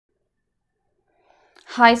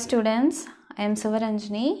Hi students, I am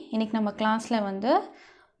Sivaranjini. இன்னைக்கு நம்ம கிளாஸ்ல வந்து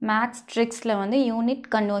மேத்ஸ் ட்ரிக்ஸ்ல வந்து யூனிட்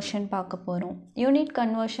கன்வர்ஷன் பார்க்க போறோம். யூனிட்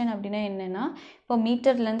கன்வர்ஷன் அப்படினா என்னன்னா இப்போ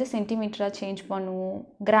மீட்டர்ல இருந்து சென்டிமீட்டரா சேஞ்ச் பண்ணுவோம்,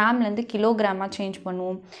 கிராம்ல இருந்து கிலோகிராமா சேஞ்ச்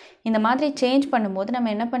பண்ணுவோம். இந்த மாதிரி சேஞ்ச் பண்ணும்போது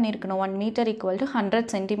நம்ம என்ன பண்ணிருக்கணும் 1 மீட்டர் = 100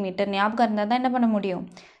 சென்டிமீட்டர் ஞாபகம் இருந்தா தான் என்ன பண்ண முடியும்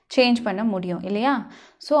சேஞ்ச் பண்ண முடியும் இல்லையா?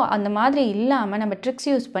 ஸோ அந்த மாதிரி இல்லாமல் நம்ம ட்ரிக்ஸ்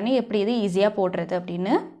யூஸ் பண்ணி எப்படி இது ஈஸியாக போடுறது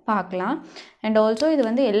அப்படின்னு பார்க்கலாம். அண்ட் ஆல்சோ இது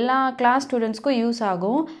வந்து எல்லா கிளாஸ் ஸ்டூடெண்ட்ஸ்க்கும் யூஸ்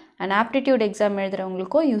ஆகும் அண்ட் ஆப்டிடியூட் எக்ஸாம்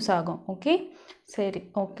எழுதுகிறவங்களுக்கும் யூஸ் ஆகும். ஓகே சரி,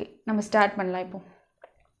 ஓகே நம்ம ஸ்டார்ட் பண்ணலாம்.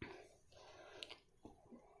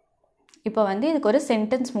 இப்போ வந்து இதுக்கு ஒரு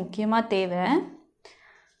சென்டென்ஸ் முக்கியமாக தேவை.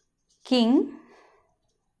 King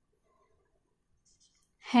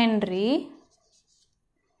Henry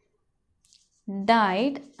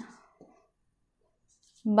died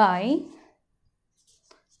by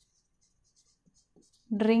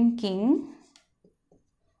drinking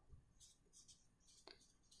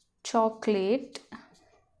chocolate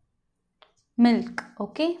milk.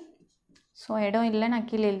 Okay so இடம் இல்லை, நான்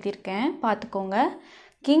கீழே எழுதியிருக்கேன் பார்த்துக்கோங்க.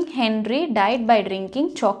 King Henry tight by drinking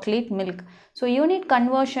chocolate milk. So unit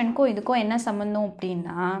கன்வர்ஷனுக்கும் இதுக்கும் என்ன சம்மந்தம்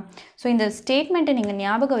அப்படின்னா, ஸோ இந்த ஸ்டேட்மெண்ட்டை நீங்கள்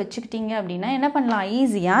ஞாபகம் வச்சுக்கிட்டீங்க அப்படின்னா என்ன பண்ணலாம்,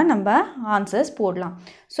 ஈஸியாக நம்ம ஆன்சர்ஸ் போடலாம்.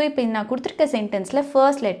 ஸோ இப்போ நான் கொடுத்துருக்க சென்டென்ஸில்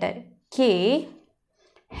first letter K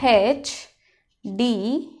H D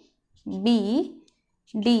B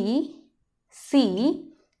D C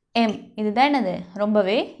M, இதுதான் என்னது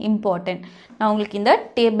ரொம்பவே இம்பார்ட்டன்ட். நான் உங்களுக்கு இந்த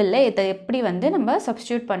டேபிளில் இதை எப்படி வந்து நம்ம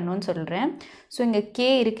சப்ஸ்டியூட் பண்ணணும்னு சொல்கிறேன். ஸோ இங்கே கே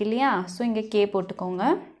இருக்கு இல்லையா, ஸோ இங்கே கே போட்டுக்கோங்க,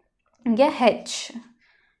 இங்கே ஹெச்,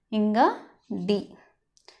 இங்கே டி,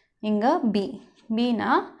 இங்கே பி. பினா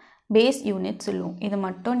பேஸ் யூனிட் சொல்லுவோம், இது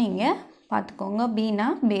மட்டும் நீங்கள் பார்த்துக்கோங்க. பினா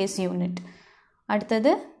பேஸ் யூனிட்.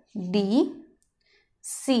 அடுத்தது டி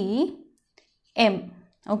சி எம்.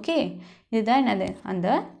 ஓகே இதுதான் என்னது அந்த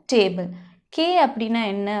டேபிள். கே அப்படின்னா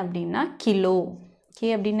என்ன அப்படின்னா கிலோ. கே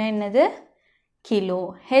அப்படின்னா என்னது கிலோ.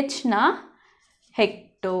 ஹெச்னா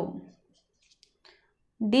ஹெக்டோ,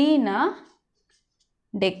 டினா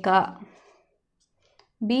டெக்கா,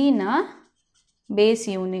 பினா பேஸ்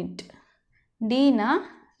யூனிட், டினா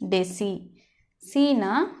டெசி,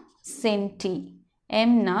 சினா சென்டி,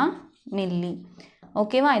 எம்னா மில்லி.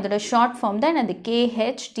 ஓகேவா, இதோட ஷார்ட் ஃபார்ம் தான் என்னது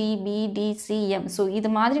KHTBDCM. ஸோ இது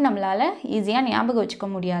மாதிரி நம்மளால் ஈஸியாக ஞாபகம் வச்சுக்க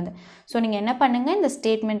முடியாது. ஸோ நீங்கள் என்ன பண்ணுங்கள், இந்த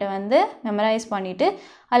ஸ்டேட்மெண்ட்டை வந்து மெமரைஸ் பண்ணிவிட்டு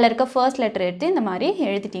அதில் இருக்க ஃபர்ஸ்ட் லெட்டர் எடுத்து இந்த மாதிரி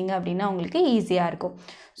எழுதிட்டீங்க அப்படின்னா உங்களுக்கு ஈஸியாக இருக்கும்.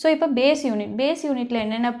 ஸோ இப்போ பேஸ் யூனிட், பேஸ் யூனிட்டில்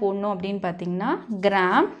என்னென்ன போடணும் அப்படின்னு பார்த்தீங்கன்னா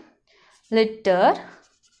gram, litre,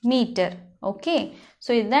 metre. Okay so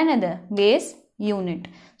இதுதான் என்னது பேஸ் யூனிட்.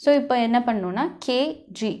 ஸோ இப்போ என்ன பண்ணணுன்னா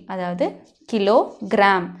கேஜி அதாவது kilo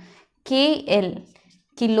gram, KL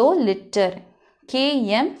kilo litre,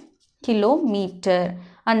 KM kilo metre,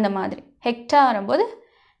 அந்த மாதிரி. ஹெக்டா வரும்போது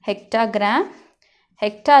ஹெக்டா கிராம்,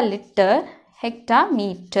 ஹெக்டா லிட்டர், ஹெக்டா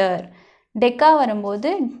மீட்டர். டெக்கா வரும்போது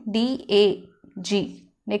DAG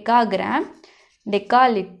deca gram, deca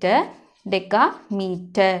litre, deca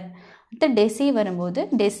metre. அடுத்து டெசி வரும்போது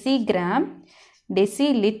deci gram, deci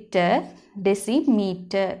litre, deci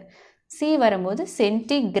metre. C வரும்போது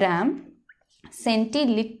சென்டிகிராம், சென்டி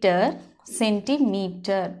லிட்டர்,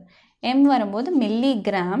 சென்டிமீட்டர். எம் வரும்போது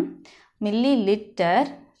milligram, milli litre,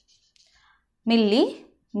 milli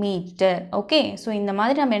metre. Okay so இந்த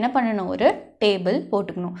மாதிரி நம்ம என்ன பண்ணணும், ஒரு டேபிள்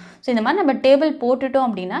போட்டுக்கணும். ஸோ இந்த மாதிரி நம்ம டேபிள் போட்டுட்டோம்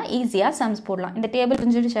அப்படின்னா ஈஸியாக சம்ஸ் போடலாம். இந்த டேபிள்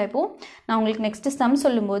புரிஞ்சிடுச்சா? இப்போது நான் உங்களுக்கு நெக்ஸ்ட்டு சம்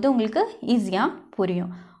சொல்லும்போது உங்களுக்கு ஈஸியாக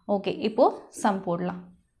புரியும். ஓகே இப்போது சம் போடலாம்.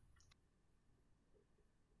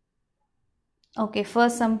 ஓகே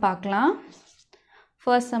ஃபர்ஸ்ட் சம் பார்க்கலாம்.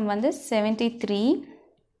 ஃபர்ஸ்ட் சம் வந்து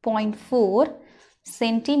 73.4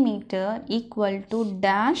 centimetre equal to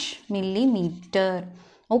dash millimetre.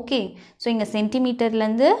 Okay so இங்கே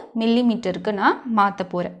சென்டிமீட்டர்லேருந்து மில்லிமீட்டருக்கு நான் மாற்ற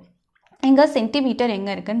போகிறேன். இங்கே சென்டிமீட்டர்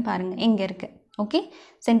எங்கே இருக்குதுன்னு பாருங்கள், இங்கே இருக்குது. ஓகே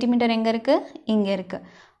சென்டிமீட்டர் எங்கே இருக்குது, இங்கே இருக்குது.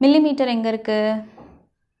 மில்லிமீட்டர் எங்கே இருக்குது,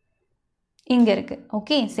 இங்கே இருக்குது.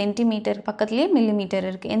 ஓகே சென்டிமீட்டர் பக்கத்துலேயே மில்லிமீட்டர்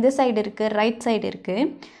இருக்குது. எந்த சைடு இருக்குது, ரைட் சைடு இருக்குது.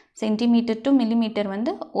 சென்டிமீட்டர் டு மில்லிமீட்டர்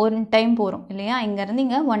வந்து ஒரு டைம் போகிறோம் இல்லையா, இங்கேருந்து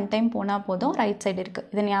இங்கே 1 டைம் போனால் போதும், ரைட் சைடு இருக்குது.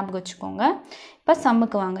 இதை ஞாபகம் வச்சுக்கோங்க. இப்போ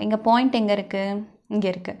சம்முக்கு வாங்க. இங்கே பாயிண்ட் எங்கே இருக்குது, இங்கே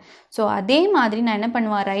இருக்குது. ஸோ அதே மாதிரி நான் என்ன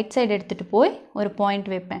பண்ணுவேன், ரைட் சைடு எடுத்துகிட்டு போய் ஒரு பாயிண்ட்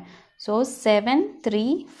வைப்பேன். ஸோ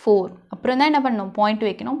 734 அப்புறம் தான் என்ன பண்ணணும், பாயிண்ட்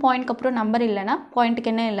வைக்கணும். பாயிண்ட்க்கு அப்புறம் நம்பர் இல்லைன்னா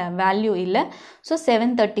பாயிண்ட்டுக்கு என்ன இல்லை, வேல்யூ இல்லை. So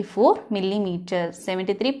 734 millimetre,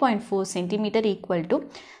 73.4 centimetre equal to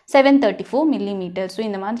 734 millimetre. So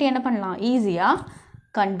இந்த மாதிரி என்ன பண்ணலாம், ஈஸியாக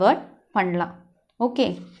கன்வெர்ட் பண்ணலாம். ஓகே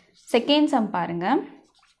செகண்ட் சம் பாருங்கள்.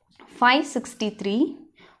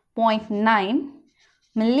 563.9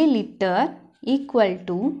 millilitre equal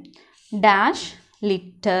to dash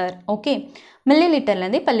litre. Okay milli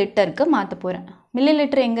லிட்டர்லேருந்து இப்போ லிட்டருக்கு மாற்ற போகிறேன்.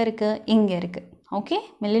 மில்லிலிட்டர் எங்கே இருக்குது? இங்கே இருக்குது. ஓகே,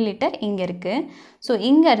 மில்லிலிட்டர் இங்கே இருக்குது. ஸோ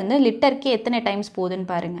இங்கேருந்து லிட்டருக்கு எத்தனை டைம்ஸ் போகுதுன்னு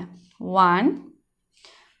பாருங்கள். 1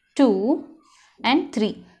 2 and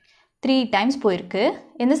 3 3 டைம்ஸ் போயிருக்கு.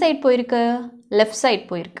 எந்த சைட் போயிருக்கு? லெஃப்ட் சைட்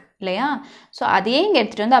போயிருக்கு இல்லையா? ஸோ அதையே இங்கே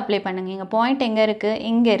எடுத்துகிட்டு வந்து அப்ளை பண்ணுங்கள். இங்கே பாயிண்ட் எங்கே இருக்குது?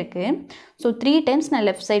 இங்கே இருக்குது. ஸோ 3 டைம்ஸ் நான்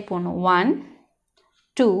லெஃப்ட் சைட் போடணும். 1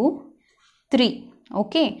 2 3.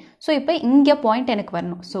 ஓகே, ஸோ இப்போ இங்கே பாயிண்ட் எனக்கு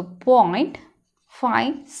வரணும். So point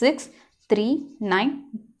 5 6 3 9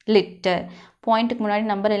 litre. பாயிண்ட்டுக்கு முன்னாடி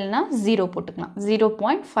நம்பர் இல்லைன்னா 0 போட்டுக்கலாம்.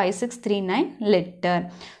 0.5639 லிட்டர்.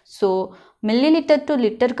 ஸோ மில்லிலிட்டர் டு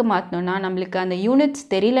லிட்டருக்கு மாற்றணுன்னா நம்மளுக்கு அந்த யூனிட்ஸ்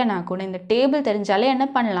தெரியலனா கூட இந்த டேபிள் தெரிஞ்சாலே என்ன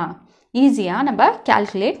பண்ணலாம்? ஈஸியாக நம்ம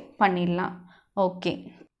கால்குலேட் பண்ணிடலாம். ஓகே,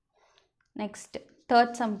 நெக்ஸ்ட்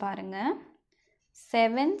தேர்ட் சம் பாருங்கள்.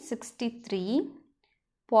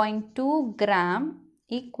 763.2 gram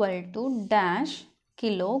equal to dash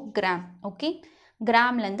kilogram. Okay,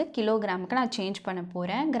 கிராம்லேருந்து கிலோகிராமுக்கு நான் சேஞ்ச் பண்ண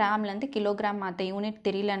போகிறேன். கிராம்லேருந்து கிலோகிராம் மாற்ற யூனிட்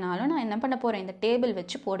தெரியலனாலும் நான் என்ன பண்ண போகிறேன்? இந்த டேபிள்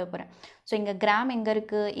வச்சு போட போகிறேன். ஸோ இங்கே கிராம் எங்கே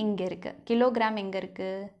இருக்குது? இங்கே இருக்குது. கிலோகிராம் எங்கே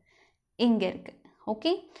இருக்குது? இங்கே இருக்குது.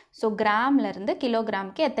 ஓகே, ஸோ கிராம்லேருந்து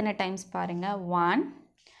கிலோகிராமுக்கு எத்தனை டைம்ஸ் பாருங்கள். 1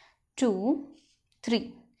 2 3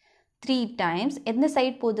 3 டைம்ஸ். எந்த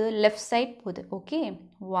சைட் போகுது? லெஃப்ட் சைட் போகுது. ஓகே,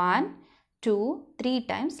 1 2 3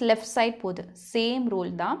 டைம்ஸ் லெஃப்ட் சைட் போகுது. சேம்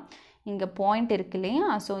ரூல் தான். இங்கே பாயிண்ட் இருக்கு இல்லையா?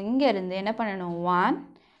 ஸோ இங்கேருந்து என்ன பண்ணணும்? 1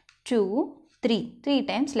 2 3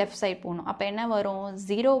 டைம்ஸ் லெஃப்ட் சைட் போகணும். அப்போ என்ன வரும்?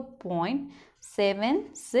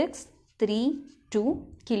 0.7632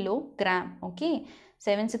 kilogram. Okay,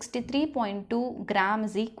 763.2 gram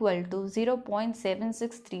is equal to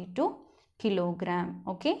 0.7632 kilogram.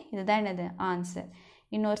 Okay, இதுதான் என்னது? ஆன்சர்.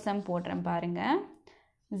 இன்னொரு சம் போடுறேன் பாருங்கள்.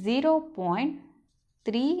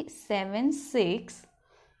 0.376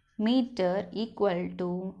 metre equal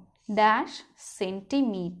to dash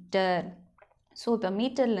centimetre. So இப்போ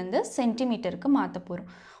மீட்டர்லேருந்து சென்டிமீட்டருக்கு மாற்ற போகிறோம்.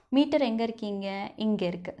 மீட்டர் எங்கே இருக்கீங்க? இங்கே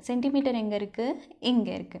இருக்குது. சென்டிமீட்டர் எங்கே இருக்குது?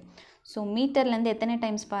 இங்கே இருக்குது. ஸோ மீட்டர்லேருந்து எத்தனை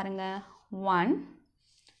டைம்ஸ் பாருங்கள். 1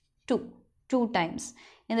 2 டைம்ஸ்.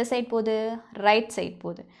 எந்த சைட் போகுது? ரைட் சைட்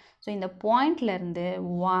போகுது. ஸோ இந்த பாயிண்ட்லேருந்து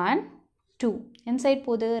 1 2 எந்த சைட்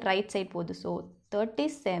போகுது? ரைட் சைட் போகுது. So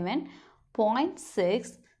 37.6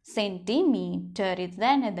 centimetre.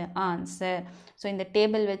 இதுதான் என்னது? ஆன்சர். ஸோ இந்த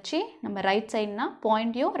டேபிள் வச்சு நம்ம ரைட் சைட்னா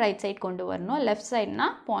பாயிண்ட்டையும் ரைட் சைட் கொண்டு வரணும், லெஃப்ட் சைட்னா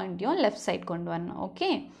பாயிண்ட்டையும் லெஃப்ட் சைட் கொண்டு வரணும். ஓகே,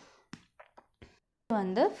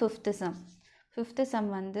 வந்து ஃபிஃப்த்து சம்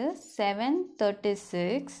வந்து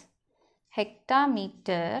 736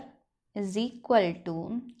 hectometre is equal to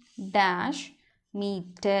dash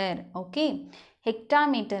metre. Okay,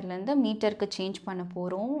 ஹெக்டாமீட்டர்லேருந்து மீட்டருக்கு சேஞ்ச் பண்ண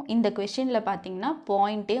போகிறோம். இந்த கொஷினில் பார்த்தீங்கன்னா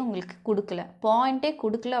பாயிண்ட்டே உங்களுக்கு கொடுக்கல. பாயிண்ட்டே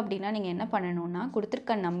கொடுக்கல அப்படின்னா நீங்கள் என்ன பண்ணணும்னா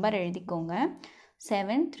கொடுத்துருக்க நம்பர் எழுதிக்கோங்க.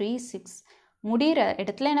 736 முடிகிற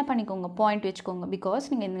இடத்துல என்ன பண்ணிக்கோங்க? பாயிண்ட் வச்சுக்கோங்க. பிகாஸ்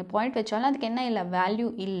நீங்கள் இந்த பாயிண்ட் வச்சாலும் அதுக்கு என்ன இல்லை? வேல்யூ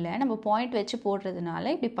இல்லை. நம்ம பாயிண்ட் வச்சு போடுறதுனால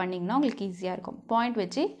இப்படி பண்ணிங்கன்னா உங்களுக்கு ஈஸியாக இருக்கும். பாயிண்ட்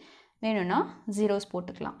வச்சு வேணும்னா ஜீரோஸ்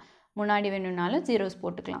போட்டுக்கலாம், முன்னாடி வேணும்னாலும் ஜீரோஸ்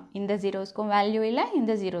போட்டுக்கலாம். இந்த ஜீரோஸ்க்கும் வேல்யூ இல்லை,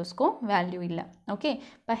 இந்த ஜீரோஸ்க்கும் வேல்யூ இல்லை. ஓகே,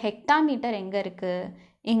 இப்போ ஹெக்டாமீட்டர் எங்கே இருக்குது?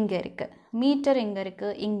 இங்கே இருக்குது. மீட்டர் எங்கே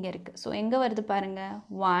இருக்குது? இங்கே இருக்குது. ஸோ எங்கே வருது பாருங்கள்.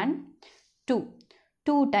 1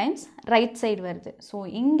 2 டைம்ஸ் ரைட் சைடு வருது. ஸோ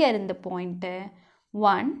இங்கே இருந்த பாயிண்ட்டு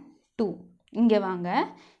 1 2 இங்கே வாங்க,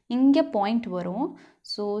 இங்கே பாயிண்ட் வரும்.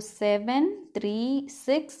 So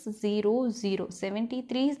 73600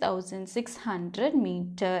 73,600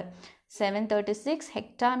 metre. 736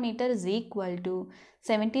 hectameter is equal to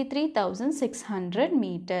 73,600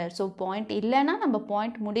 meter. So point இல்லைன்னா நம்ம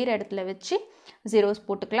பாயிண்ட் முடிகிற இடத்துல வச்சு ஜீரோஸ்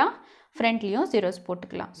போட்டுக்கலாம், ஃப்ரண்ட்லேயும் ஜீரோஸ்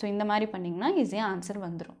போட்டுக்கலாம். ஸோ இந்த மாதிரி பண்ணிங்கன்னா ஈஸியாக ஆன்சர்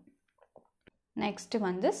வந்துடும். நெக்ஸ்ட்டு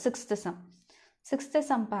வந்து சிக்ஸ்த்து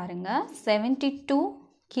சம் பாருங்கள். 72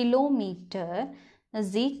 kilometre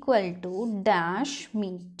is equal to dash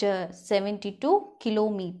meter. 72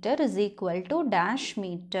 kilometer is equal to dash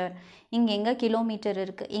meter. இங்கே எங்கே கிலோமீட்டர்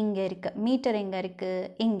இருக்குது? இங்கே இருக்குது. மீட்டர் எங்கே இருக்குது?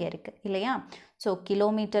 இங்கே இருக்குது இல்லையா? ஸோ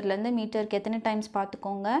கிலோமீட்டர்லேருந்து மீட்டருக்கு எத்தனை டைம்ஸ்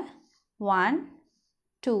பார்த்துக்கோங்க. 1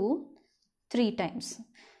 2 3 டைம்ஸ்.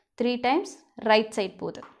 3 டைம்ஸ் ரைட் சைட்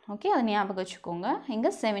போகுது. ஓகே, அதை ஞாபகம் வச்சுக்கோங்க.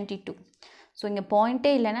 இங்கே 72. ஸோ இங்கே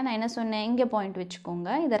பாயிண்ட்டே இல்லைன்னா நான் என்ன சொன்னேன்? இங்கே பாயிண்ட் வச்சுக்கோங்க.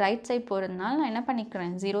 இதை ரைட் சைட் போகிறதுனால நான் என்ன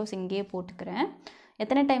பண்ணிக்கிறேன்? ஜீரோஸ் இங்கேயே போட்டுக்கிறேன்.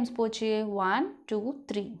 எத்தனை டைம்ஸ் போச்சு? 1 2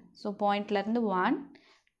 3. ஸோ பாயிண்ட்லேருந்து 1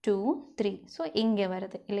 2 3. ஸோ இங்கே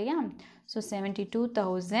வருது இல்லையா? So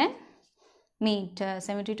 72,000 metre.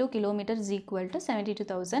 72 kilometre is equal to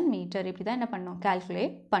 72,000 metre. இப்படி தான் என்ன பண்ணணும்?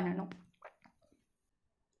 கால்குலேட் பண்ணணும்.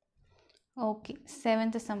 ஓகே,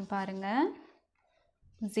 7th சம் பாருங்கள்.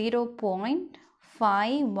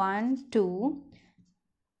 0.512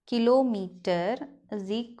 kilometre is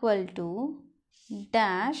equal to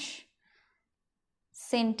dash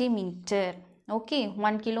centimetre. Okay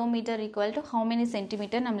 1 kilometre equal to how many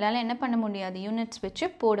centimetre நம்மளால் என்ன பண்ண முடியாது, யூனிட்ஸ் வச்சு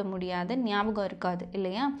போட முடியாது, ஞாபகம் இருக்காது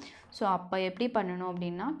இல்லையா. ஸோ அப்போ எப்படி பண்ணணும்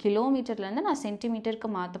அப்படின்னா, கிலோமீட்டர்லேருந்து நான் சென்டிமீட்டருக்கு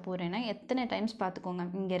மாற்ற போகிறேன்னா எத்தனை டைம்ஸ் பார்த்துக்கோங்க.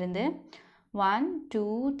 இங்கேருந்து 1 2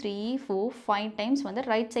 3 4 5 டைம்ஸ் வந்து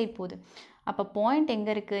ரைட் சைட் போகுது. அப்போ பாயிண்ட்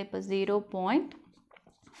எங்கே இருக்குது, இப்போ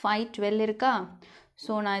 0.512 இருக்கா.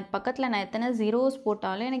 ஸோ நான் பக்கத்தில் நான் எத்தனை ஜீரோஸ்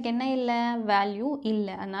போட்டாலும் எனக்கு என்ன இல்லை, வேல்யூ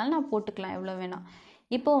இல்லை. அதனால் நான் போட்டுக்கலாம் எவ்வளோ வேணால்.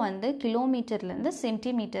 இப்போ வந்து கிலோமீட்டர்லேருந்து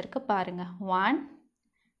சென்டிமீட்டருக்கு பாருங்கள். 1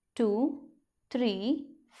 2 3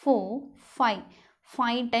 4 5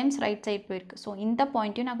 5 டைம்ஸ் ரைட் சைட் போயிருக்கு. ஸோ இந்த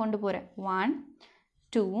பாயிண்ட்டையும் நான் கொண்டு போகிறேன். 1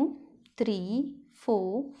 2 3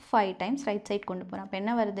 4 5 டைம்ஸ் ரைட் சைட் கொண்டு போகிறேன். அப்போ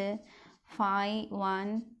என்ன வருது, 5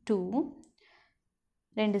 1 2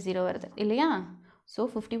 2 0 வருது இல்லையா. So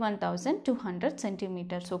 51,200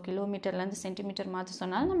 centimetre. ஸோ கிலோமீட்டர்லேருந்து சென்டிமீட்டர் மாற்ற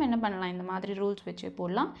சொன்னாலும் நம்ம என்ன பண்ணலாம், இந்த மாதிரி ரூல்ஸ் வச்சு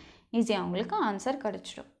போடலாம். ஈஸியாக உங்களுக்கு ஆன்சர்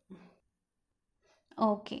கிடச்சிடும்.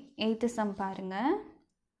 ஓகே 8th சம் பாருங்கள்.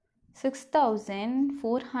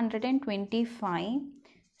 6,425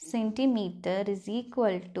 centimetre is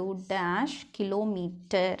equal to dash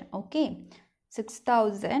kilometre. Okay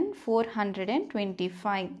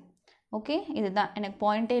 6,425. Okay இதுதான் எனக்கு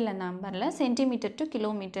பாயிண்டே இல்லை நம்பரில். சென்டிமீட்டர் டு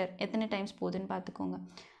கிலோமீட்டர் எத்தனை டைம்ஸ் போகுதுன்னு பார்த்துக்கோங்க.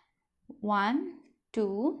 1 2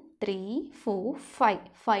 3 4 5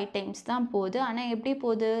 5 டைம்ஸ் தான் போகுது. ஆனால் எப்படி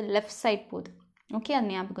போகுது, லெஃப்ட் சைட் போகுது. ஓகே அது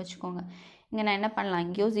ஞாபகம் வச்சுக்கோங்க. இங்கே நான் என்ன பண்ணலாம்,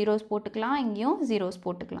 இங்கேயும் ஜீரோஸ் போட்டுக்கலாம், இங்கேயும் ஜீரோஸ்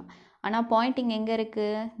போட்டுக்கலாம். ஆனால் பாயிண்டிங் எங்கே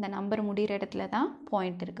இருக்குது, இந்த நம்பர் முடிகிற இடத்துல தான்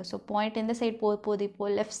பாயிண்ட் இருக்குது. ஸோ பாயிண்ட் எந்த சைட் போகுது,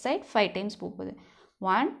 இப்போது லெஃப்ட் சைட் 5 டைம்ஸ் போகுது.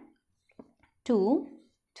 1 2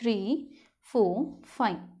 3 4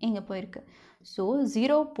 5 இங்கே போயிருக்கு. So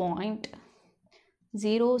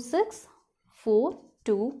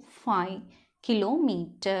 0.06425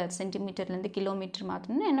 kilometre. சென்டிமீட்டர்லேருந்து கிலோமீட்டர்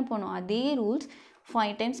மாற்றணும்னா என்ன பண்ணணும், அதே ரூல்ஸ்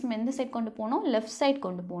 5 டைம்ஸ் நம்ம எந்த சைட் கொண்டு போகணும், லெஃப்ட் சைட்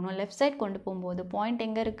கொண்டு போகணும். லெஃப்ட் சைட் கொண்டு போகும்போது பாயிண்ட்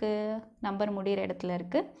எங்கே இருக்குது, நம்பர் முடிகிற இடத்துல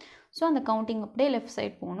இருக்குது. ஸோ அந்த கவுண்டிங் அப்படியே லெஃப்ட்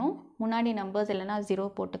சைட் போகணும். முன்னாடி நம்பர்ஸ் இல்லைனா 0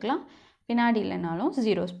 போட்டுக்கலாம், பின்னாடி இல்லைனாலும்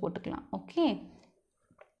ஜீரோஸ் போட்டுக்கலாம். ஓகே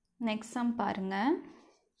நெக்ஸ்ட் சம் பாருங்கள்.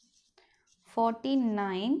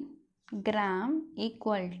 49 gram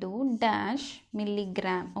equal to dash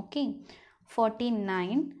milligram. Okay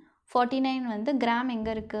 49 வந்து கிராம்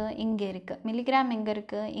எங்கே இருக்குது, இங்கே இருக்குது. மில்லிகிராம் எங்கே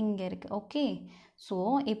இருக்குது, இங்கே இருக்குது. ஓகே ஸோ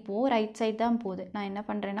இப்போது ரைட் சைட் தான் போகுது. நான் என்ன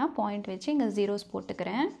பண்ணுறேன்னா பாயிண்ட் வச்சு இங்கே ஜீரோஸ்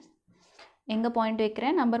போட்டுக்கிறேன். எங்கே பாயிண்ட்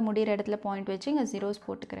வைக்கிறேன், நம்பர் முடிகிற இடத்துல பாயிண்ட் வச்சு இங்கே ஜீரோஸ்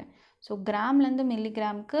போட்டுக்கிறேன். ஸோ கிராம்லேருந்து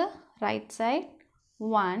மில்லிகிராமுக்கு ரைட் சைட்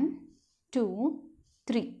 1 2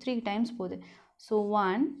 3 டைம்ஸ் போகுது. ஸோ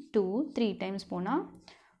 1 2 3 டைம்ஸ் போனால்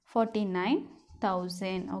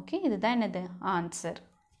 49,000. ஓகே இதுதான் என்னது answer.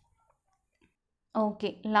 Okay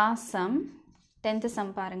last some 10th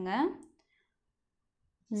some பாருங்கள்.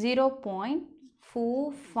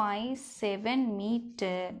 0.457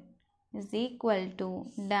 metre is equal to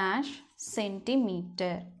dash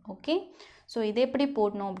centimetre. Okay so இது எப்படி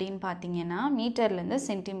போடணும் அப்படின்னு பார்த்தீங்கன்னா, மீட்டர்லேருந்து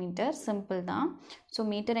சென்டிமீட்டர் சிம்பிள் தான். ஸோ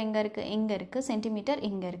மீட்டர் எங்கே இருக்குது, இங்கே இருக்குது. சென்டிமீட்டர்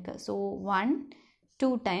இங்கே இருக்குது. ஸோ 1 2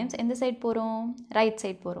 டைம்ஸ் எந்த சைட் போகிறோம், ரைட்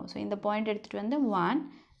சைட் போகிறோம். ஸோ இந்த பாயிண்ட் எடுத்துகிட்டு வந்து 1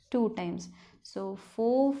 2 டைம்ஸ். So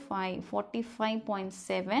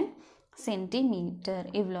 45.7 centimetre.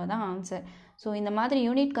 இவ்வளோ தான் ஆன்சர். ஸோ இந்த மாதிரி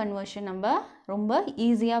யூனிட் கன்வர்ஷன் நம்ம ரொம்ப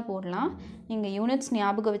ஈஸியாக போடலாம். நீங்கள் யூனிட்ஸ்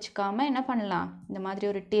ஞாபகம் வச்சுக்காமல் என்ன பண்ணலாம், இந்த மாதிரி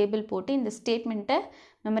ஒரு டேபிள் போட்டு இந்த ஸ்டேட்மெண்ட்டை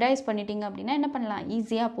மெமரைஸ் பண்ணிட்டீங்க அப்படின்னா என்ன பண்ணலாம்,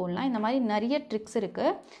 ஈஸியாக போடலாம். இந்த மாதிரி நிறைய ட்ரிக்ஸ்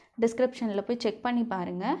இருக்குது, டிஸ்கிரிப்ஷனில் போய் செக் பண்ணி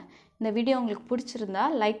பாருங்கள். இந்த வீடியோ உங்களுக்கு பிடிச்சிருந்தா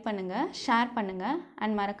லைக் பண்ணுங்கள், ஷேர் பண்ணுங்கள்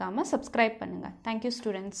அண்ட் மறக்காமல் சப்ஸ்கிரைப் பண்ணுங்கள். Thank you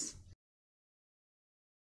students.